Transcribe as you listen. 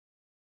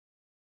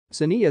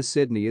Saniyya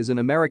Sidney is an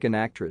American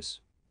actress.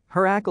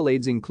 Her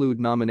accolades include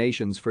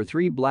nominations for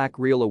 3 Black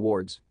Reel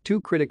Awards, 2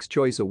 Critics'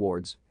 Choice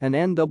Awards, an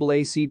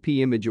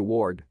NAACP Image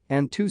Award,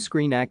 and 2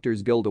 Screen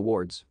Actors Guild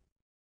Awards.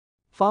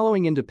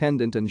 Following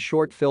independent and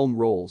short film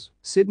roles,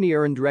 Sidney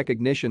earned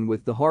recognition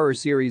with the horror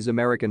series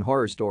American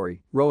Horror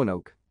Story,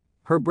 Roanoke.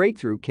 Her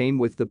breakthrough came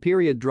with the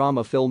period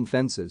drama film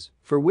Fences,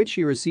 for which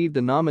she received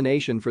a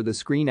nomination for the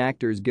Screen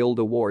Actors Guild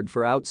Award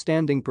for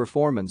Outstanding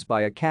Performance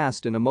by a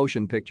Cast in a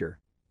Motion Picture.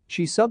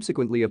 She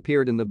subsequently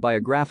appeared in the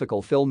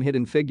biographical film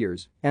Hidden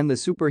Figures and the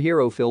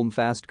superhero film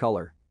Fast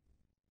Color.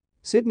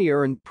 Sidney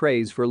earned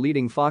praise for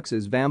leading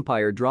Fox's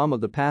vampire drama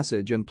The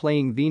Passage and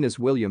playing Venus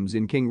Williams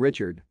in King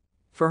Richard.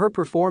 For her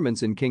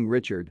performance in King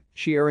Richard,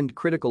 she earned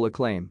critical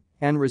acclaim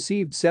and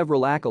received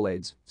several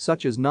accolades,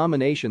 such as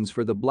nominations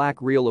for the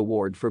Black Reel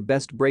Award for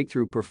Best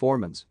Breakthrough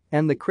Performance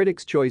and the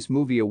Critics' Choice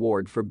Movie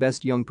Award for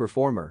Best Young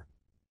Performer.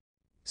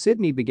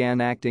 Sidney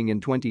began acting in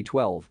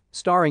 2012,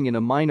 starring in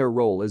a minor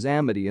role as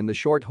Amity in the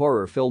short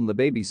horror film The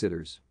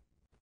Babysitters.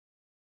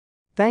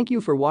 Thank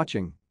you for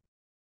watching.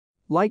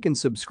 Like and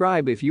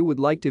subscribe if you would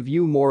like to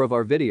view more of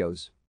our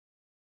videos.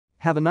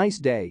 Have a nice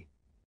day.